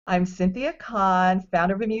I'm Cynthia Kahn,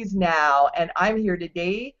 founder of Amuse Now, and I'm here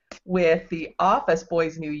today with the Office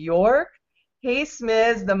Boys New York. Hey,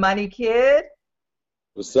 Smiz, the Money Kid.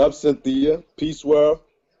 What's up, Cynthia? Peace, world.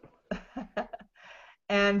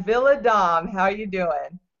 And Villa Dom, how you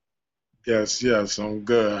doing? Yes, I'm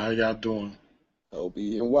good. How y'all doing?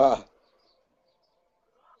 OBNY.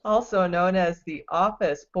 Also known as the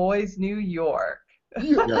Office Boys New York.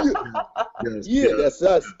 Yeah, Yes, that's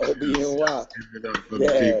us, OBNY. Give it up for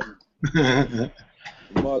Yeah, the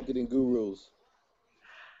the marketing gurus.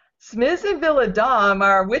 Smiz and Villa Dom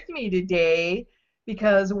are with me today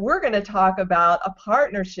because we're going to talk about a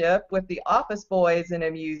partnership with the Office Boys and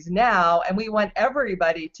Amuse Now, and we want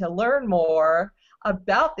everybody to learn more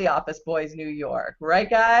about the Office Boys New York. Right,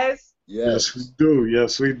 guys? Yes, we Yes, do.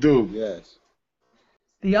 Yes, we do. yes.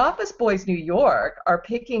 The Office Boys New York are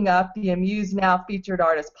picking up the Amuse Now Featured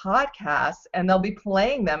Artist podcast, and they'll be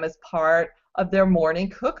playing them as part of their morning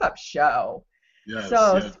cook-up show. Yes,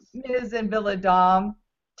 So, yes. Ms. and Villa Dom,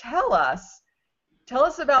 tell us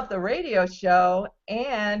about the radio show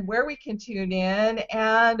and where we can tune in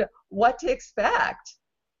and what to expect.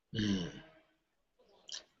 Mm. Go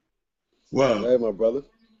Well, ahead, my brother.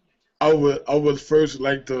 I would first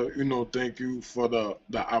like to, thank you for the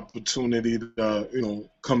opportunity to,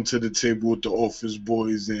 come to the table with the Office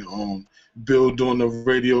Boys and build on the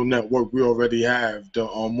radio network we already have. The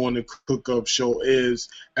morning cook-up show is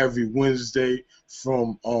every Wednesday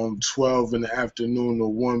from 12 in the afternoon to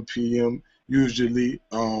 1 p.m. usually.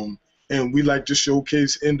 And we like to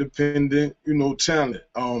showcase independent, talent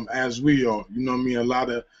as we are. You know what I mean? A lot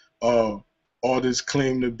of artists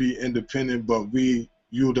claim to be independent, but we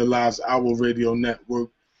utilize our radio network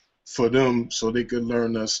for them so they could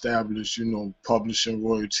learn to establish, publishing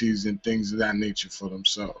royalties and things of that nature for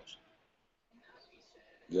themselves.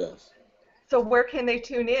 Yes. So, where can they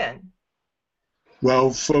tune in?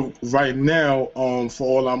 Well, for right now, for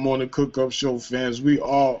all our morning cook-up show fans, we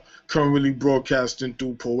are currently broadcasting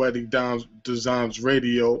through Poetic Designs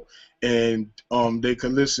Radio, and they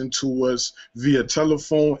can listen to us via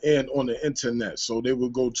telephone and on the internet. So they will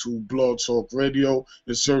go to Blog Talk Radio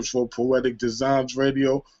and search for Poetic Designs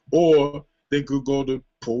Radio, or they could go to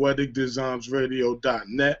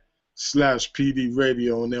poeticdesignsradio.net/PD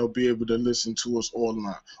Radio, and they'll be able to listen to us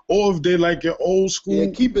online. Or if they like it old Yeah, school,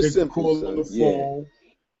 keep it they can simple, call on son. the Yeah. phone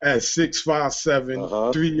at 657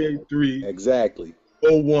 Uh-huh. 383 Exactly.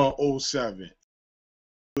 0107.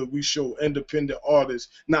 We show independent artists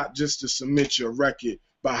not just to submit your record,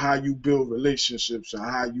 but how you build relationships and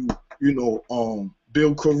how you,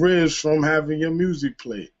 build careers from having your music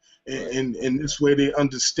played. And, Right. and this way they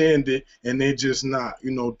understand it and they just not,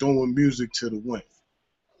 throwing music to the wind.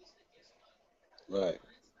 Right.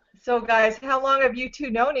 So, guys, how long have you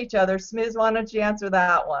two known each other? Smiz, why don't you answer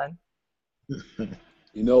that one?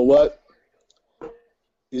 You know what?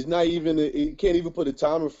 It's not even, you can't even put a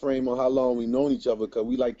time frame on how long we've known each other because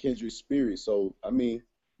we like kindred spirits. So, I mean,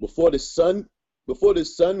 before the sun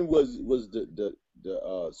was the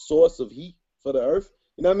source of heat for the earth,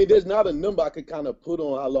 you know what I mean? There's not a number I could kind of put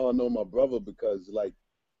on how long I know my brother because, like,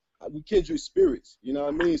 we kindred spirits, you know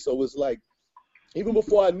what I mean? So it's like, even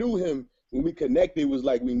before I knew him, when we connected, it was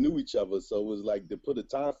like we knew each other. So it was like to put a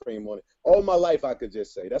time frame on it. All my life, I could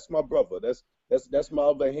just say that's my brother. That's my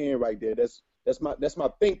other hand right there. That's my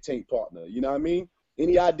think tank partner. You know what I mean?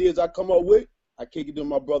 Any ideas I come up with, I kick it to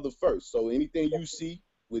my brother first. So anything you see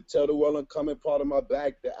with Tell the World I'm Coming, part of my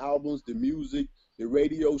back, the albums, the music, the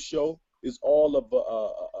radio show is all of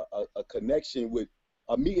a connection with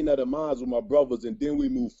a meeting of the minds with my brothers, and then we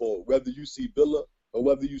move forward. Whether you see Villa or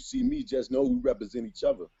whether you see me, just know we represent each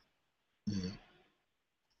other. Mhm.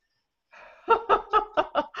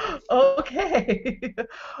 Okay.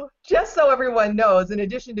 Just so everyone knows, in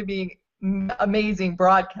addition to being amazing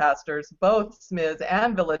broadcasters, both Smiz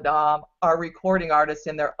and Villa Dom are recording artists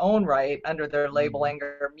in their own right under their label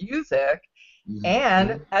Anger Music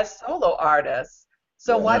and as solo artists.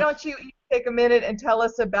 So Yeah. why don't you each take a minute and tell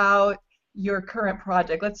us about your current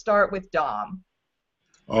project? Let's start with Dom.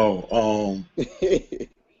 Oh,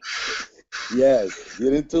 Yes,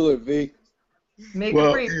 get into it, V. Make it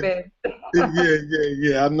well, brief, babe.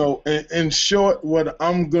 yeah, I know. In short, what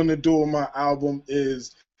I'm gonna do with my album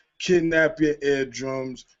is kidnap your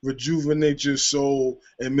eardrums, rejuvenate your soul,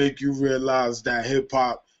 and make you realize that hip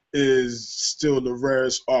hop is still the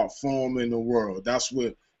rarest art form in the world. That's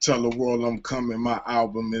what Tell the World I'm Coming, my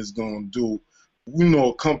album, is gonna do.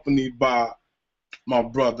 Accompanied by my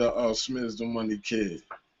brother Smith the Money Kid.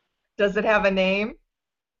 Does it have a name?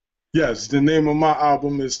 Yes, the name of my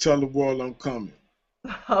album is Tell the World I'm Coming.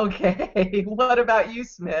 Okay. What about you,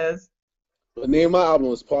 Smiz? The name of my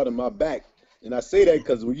album is Part of My Back. And I say that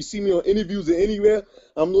because when you see me on interviews or anywhere,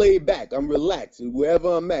 I'm laid back, I'm relaxed, and wherever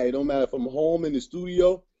I'm at, it don't matter if I'm home in the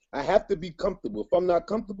studio, I have to be comfortable. If I'm not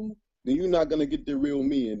comfortable, then you're not gonna get the real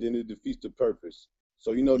me, and then it defeats the purpose.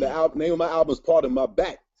 So you know, the name of my album is Part of My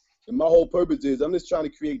Back, and my whole purpose is I'm just trying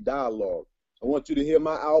to create dialogue. I want you to hear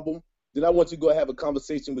my album, then I want you to go have a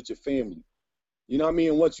conversation with your family. You know what I mean?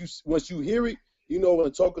 And once you hear it, you know what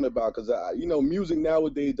I'm talking about. Because you know, music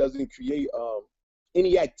nowadays doesn't create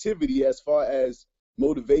any activity as far as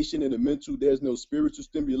motivation in the mental. There's no spiritual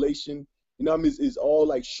stimulation. You know what I mean? It's all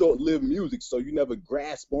like short-lived music, so you never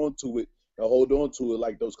grasp onto it and hold on to it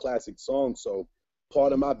like those classic songs. So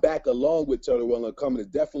Part of My Back, along with Tell the World I'm Coming, is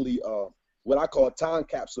definitely what I call time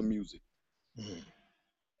capsule music. Mm.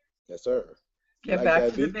 Yes, sir. You Get like back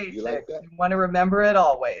that, to the V? basics. You like that? You want to remember it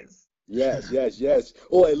always. Yes, yes, yes.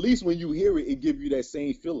 Or at least when you hear it, it gives you that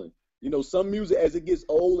same feeling. You know, some music, as it gets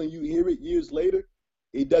old and you hear it years later,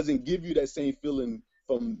 it doesn't give you that same feeling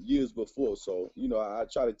from years before. So, you know, I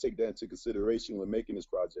try to take that into consideration when making this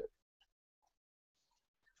project.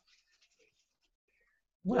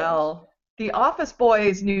 Well, the Office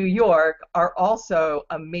Boys New York are also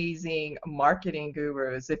amazing marketing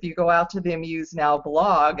gurus. If you go out to the Amuse Now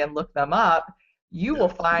blog and look them up, you will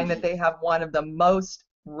find that they have one of the most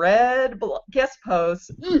read guest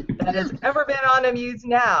posts that has ever been on Amuse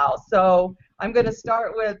Now. So I'm going to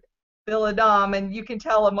start with Bill Adam, and you can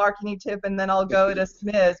tell a marketing tip, and then I'll go to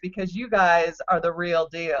Smiz, because you guys are the real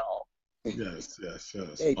deal. Yes, yes,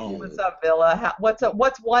 yes. Thank you. What's up, Villa?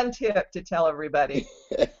 What's one tip to tell everybody?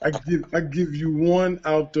 I give you one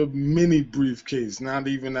out the mini briefcase, not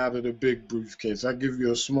even out of the big briefcase. I give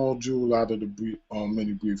you a small jewel out of the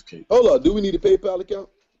mini briefcase. Hold on, do we need a PayPal account?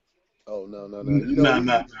 Oh, no. You know,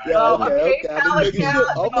 Nah. Yeah, Oh, a okay. I'm PayPal just making sure.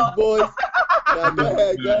 account. Office Boys. Now, go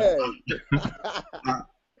ahead.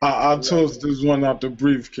 I'll toast this one out the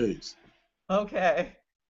briefcase. Okay.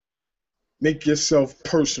 Make yourself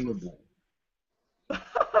personable.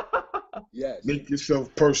 Yes. Make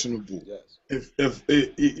yourself personable. Yes.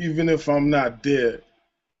 Even if I'm not there,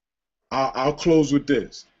 I'll close with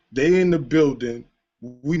this. They in the building,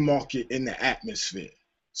 we market in the atmosphere.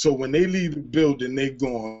 So when they leave the building, they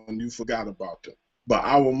gone, you forgot about them. But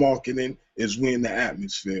our marketing is we in the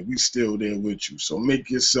atmosphere. We still there with you. So make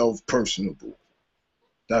yourself personable.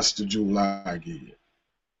 That's the jewel I give you.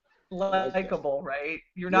 Likable, right?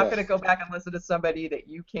 You're not going to go back and listen to somebody that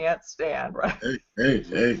you can't stand, right? Hey,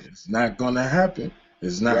 it's not gonna happen.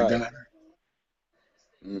 It's not gonna happen.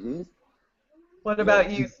 Mm-hmm. What about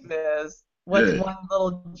you, Smiz? What's one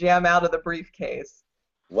little gem out of the briefcase?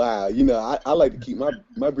 Wow, you know, I like to keep my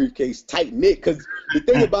briefcase tight knit, because the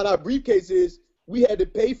thing about our briefcase is we had to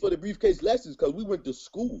pay for the briefcase lessons because we went to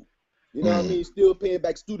school. You know what I mean? Still paying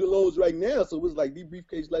back student loans right now, so it was like these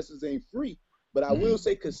briefcase lessons ain't free. But I will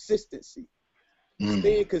say consistency.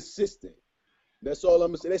 Staying consistent. That's all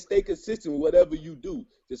I'm gonna say. Let's stay consistent with whatever you do.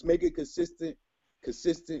 Just make it consistent,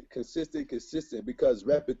 because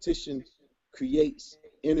repetition creates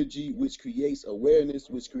energy, which creates awareness,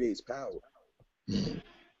 which creates power.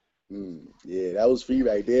 Yeah, that was free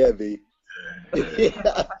right there, V.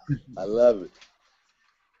 I love it.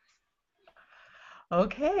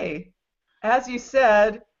 Okay. As you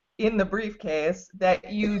said in the briefcase, that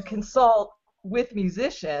you consult with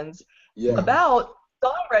musicians about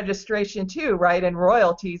song registration too, right? And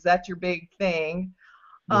royalties, that's your big thing.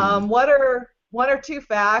 What are one or two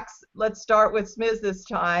facts, let's start with Smiz this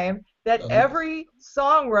time, that every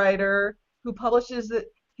songwriter who publishes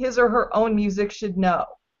his or her own music should know?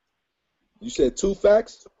 You said two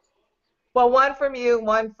facts? Well, one from you,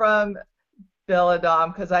 one from Bill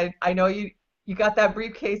Adam, because I know you got that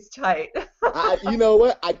briefcase tight. You know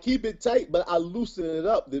what? I keep it tight, but I loosen it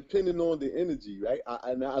up depending on the energy, right?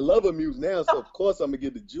 I love Amuse Now, so of course I'm gonna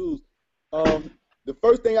get the jewels. The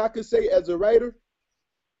first thing I could say as a writer,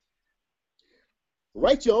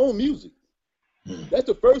 write your own music. That's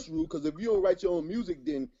the first rule, because if you don't write your own music,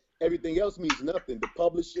 then everything else means nothing. The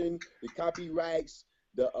publishing, the copyrights,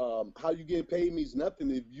 the how you get paid means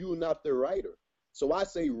nothing if you're not the writer. So I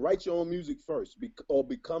say write your own music first, or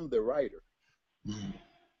become the writer.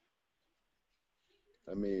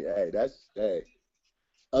 I mean, hey.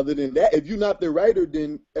 Other than that, if you're not the writer,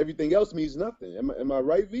 then everything else means nothing. Am I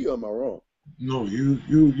right, V, or am I wrong? No,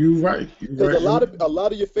 you right. Because a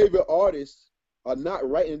lot of your favorite artists are not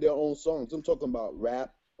writing their own songs. I'm talking about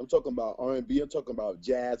rap. I'm talking about R&B. I'm talking about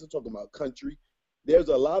jazz. I'm talking about country. There's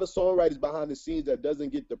a lot of songwriters behind the scenes that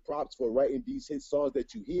doesn't get the props for writing these hit songs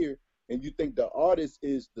that you hear, and you think the artist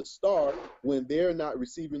is the star when they're not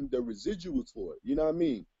receiving the residuals for it. You know what I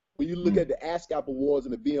mean? When you look at the ASCAP Awards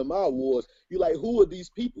and the BMI Awards, you're like, who are these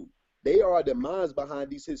people? they are the minds behind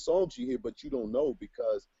these hit songs you hear, but you don't know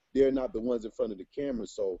because they're not the ones in front of the camera.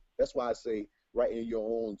 So that's why I say writing your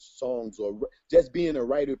own songs or just being a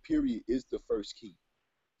writer, period, is the first key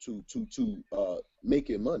to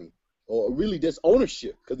making money, or really just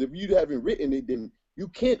ownership. Because if you haven't written it, then you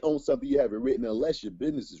can't own something you haven't written unless your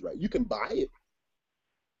business is right. You can buy it.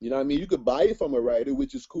 You know what I mean? You could buy it from a writer,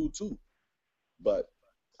 which is cool too. But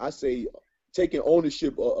I say taking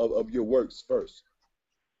ownership of your works first.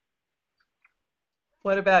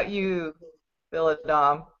 What about you,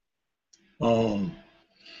 Philadom? Um,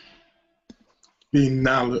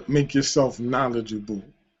 make yourself knowledgeable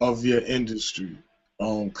of your industry.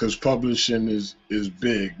 Because publishing is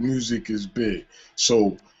big, music is big.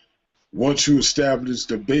 So once you establish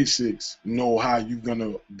the basics, know how you're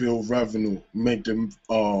gonna build revenue, make them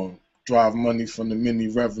drive money from the many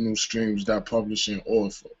revenue streams that publishing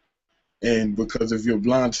offer. And because if you're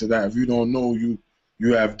blind to that, if you don't know you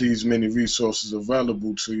have these many resources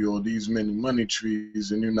available to you or these many money trees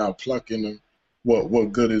and you're not plucking them,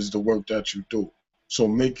 what good is the work that you do? So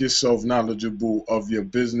make yourself knowledgeable of your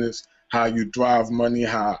business, how you drive money,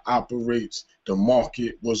 how it operates, the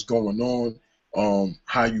market, what's going on,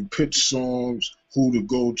 how you pitch songs, who to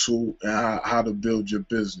go to, and how to build your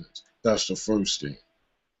business. That's the first thing.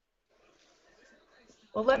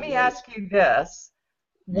 Well, let me ask you this.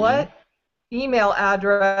 What email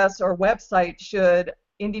address or website should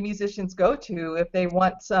indie musicians go to if they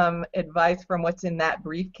want some advice from what's in that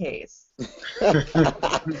briefcase?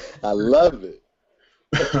 I love it.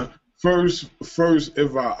 First,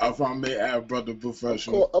 if I may add, brother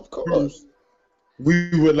professional, of course. We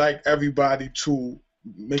would like everybody to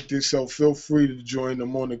make themselves feel free to join the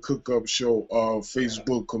Morning Cook-Up Show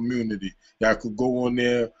Facebook community. Y'all could go on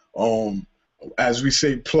there. As we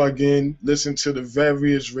say, plug in, listen to the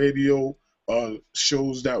various radio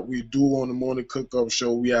shows that we do on the Morning Cook-Up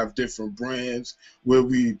Show. We have different brands where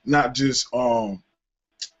we not just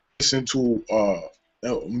listen to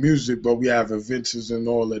music, but we have events and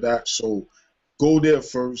all of that. So go there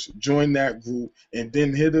first, join that group, and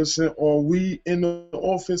then hit us on We in the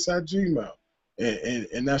Office at Gmail.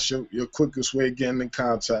 And that's your quickest way of getting in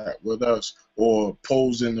contact with us or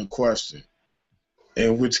posing a question,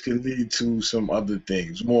 and which can lead to some other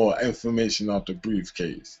things, more information out the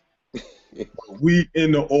briefcase. We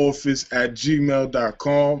in the Office at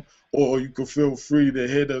gmail.com, or you can feel free to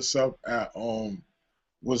hit us up at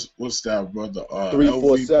what's that, brother?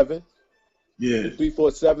 347. Yeah.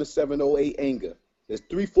 347-708 anger. It's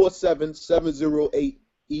 347-708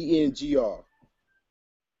 ENGR.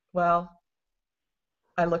 Well,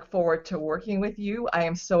 I look forward to working with you. I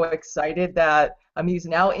am so excited that Amuse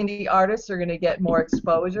Now indie artists are going to get more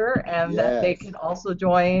exposure and that they can also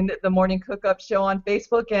join the Morning Cook-Up Show on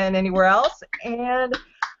Facebook and anywhere else. And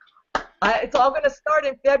it's all going to start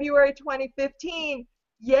in February 2015.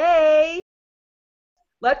 Yay!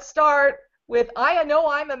 Let's start with, I know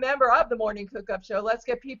I'm a member of the Morning Cook-Up Show. Let's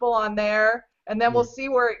get people on there, and then we'll see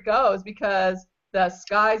where it goes, because the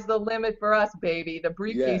sky's the limit for us, baby. The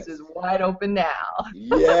briefcase is wide open now.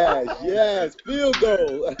 Yes. Field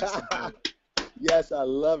goal. Yes, I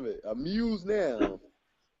love it. Amuse Now.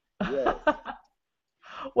 Yes.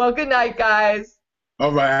 Well, good night, guys.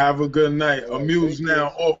 All right, have a good night. Amuse Now,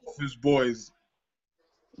 Office Boys.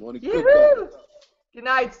 Morning Cook-Up. Good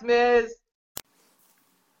night, Smiz.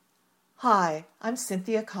 Hi, I'm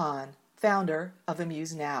Cynthia Kahn, founder of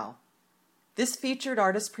Amuse Now. This featured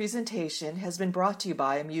artist presentation has been brought to you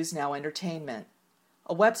by Amuse Now Entertainment,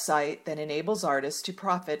 a website that enables artists to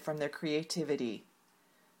profit from their creativity.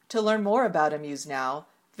 To learn more about Amuse Now,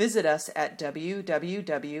 visit us at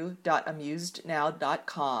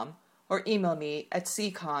www.amusednow.com or email me at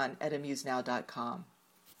ccon@amusenow.com.